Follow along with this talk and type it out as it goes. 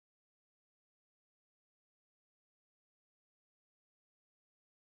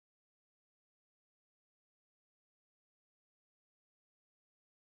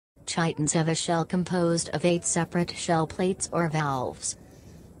Chitons have a shell composed of 8 separate shell plates or valves.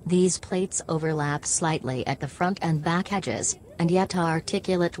 These plates overlap slightly at the front and back edges, and yet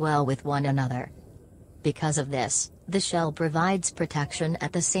articulate well with one another. Because of this, the shell provides protection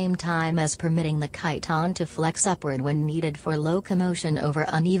at the same time as permitting the chiton to flex upward when needed for locomotion over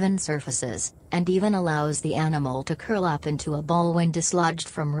uneven surfaces, and even allows the animal to curl up into a ball when dislodged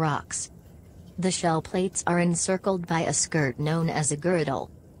from rocks. The shell plates are encircled by a skirt known as a girdle.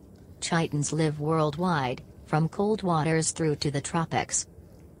 Chitons live worldwide, from cold waters through to the tropics.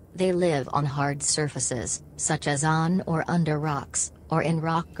 They live on hard surfaces, such as on or under rocks, or in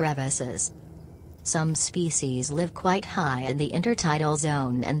rock crevices. Some species live quite high in the intertidal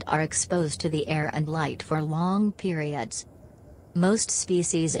zone and are exposed to the air and light for long periods. Most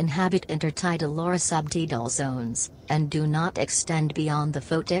species inhabit intertidal or subtidal zones, and do not extend beyond the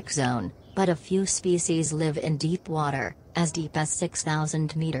photic zone, but a few species live in deep water, as deep as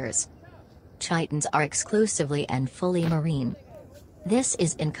 6,000 meters. Chitons are exclusively and fully marine. This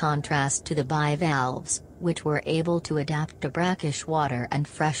is in contrast to the bivalves, which were able to adapt to brackish water and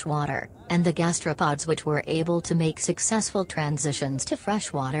fresh water, and the gastropods, which were able to make successful transitions to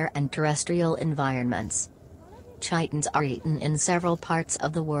freshwater and terrestrial environments. Chitons are eaten in several parts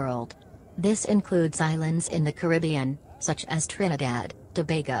of the world. This includes islands in the Caribbean, such as Trinidad,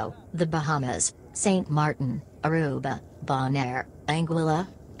 Tobago, the Bahamas, Saint Martin, Aruba, Bonaire, Anguilla,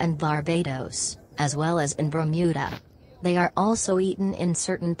 and Barbados, as well as in Bermuda. They are also eaten in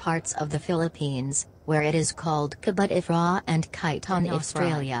certain parts of the Philippines, where it is called cabutifra, and chiton in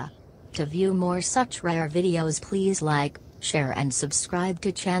Australia. To view more such rare videos, please like, share and subscribe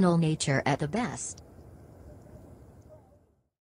to channel Nature at the Best.